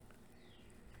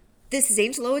This is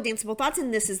Angela with Danceable Thoughts,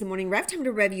 and this is the Morning Rev. Time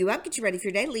to rev you up, get you ready for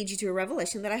your day, lead you to a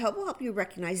revelation that I hope will help you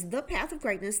recognize the path of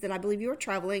greatness that I believe you are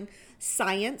traveling.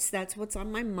 Science, that's what's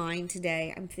on my mind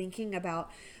today. I'm thinking about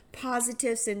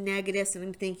positives and negatives, and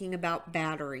I'm thinking about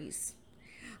batteries.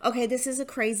 Okay, this is a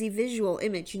crazy visual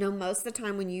image. You know, most of the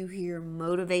time when you hear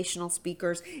motivational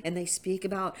speakers and they speak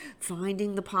about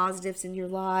finding the positives in your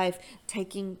life,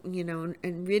 taking,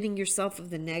 and ridding yourself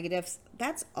of the negatives,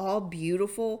 that's all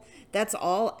beautiful. That's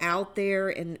all out there.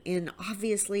 And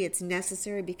obviously it's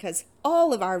necessary because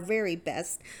all of our very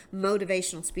best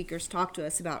motivational speakers talk to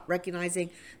us about recognizing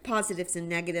positives and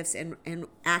negatives and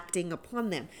acting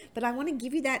upon them. But I want to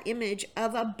give you that image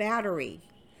of a battery.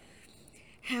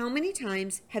 How many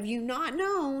times have you not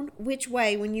known which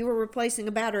way, when you were replacing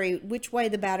a battery, which way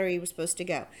the battery was supposed to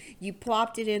go? You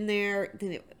plopped it in there,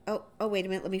 then wait a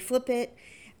minute, let me flip it.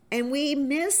 And we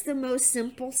miss the most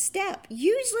simple step.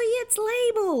 Usually it's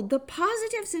labeled, the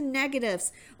positives and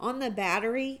negatives on the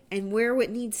battery and where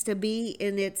it needs to be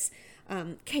in its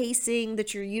casing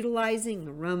that you're utilizing,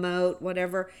 the remote,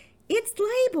 whatever. It's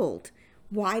labeled.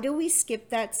 Why do we skip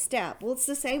that step? Well, it's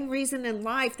the same reason in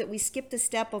life that we skip the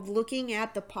step of looking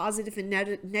at the positive and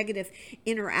negative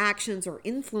interactions or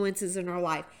influences in our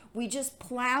life. We just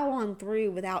plow on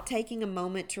through without taking a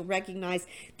moment to recognize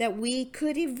that we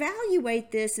could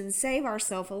evaluate this and save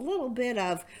ourselves a little bit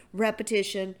of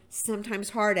repetition,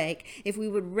 sometimes heartache, if we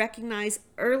would recognize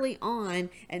early on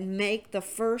and make the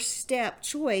first step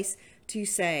choice to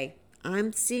say,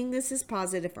 I'm seeing this as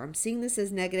positive, or I'm seeing this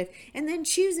as negative, and then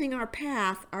choosing our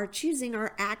path, or choosing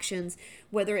our actions,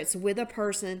 whether it's with a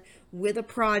person, with a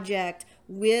project,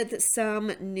 with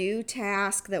some new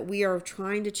task that we are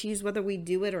trying to choose whether we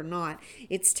do it or not.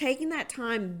 It's taking that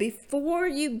time before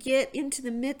you get into the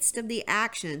midst of the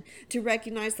action to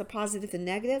recognize the positive and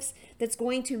negatives that's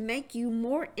going to make you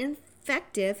more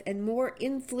effective and more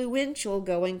influential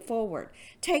going forward.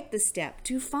 Take the step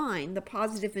to find the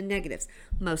positive and negatives.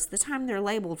 Most of the time they're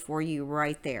labeled for you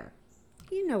right there.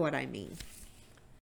 You know what I mean.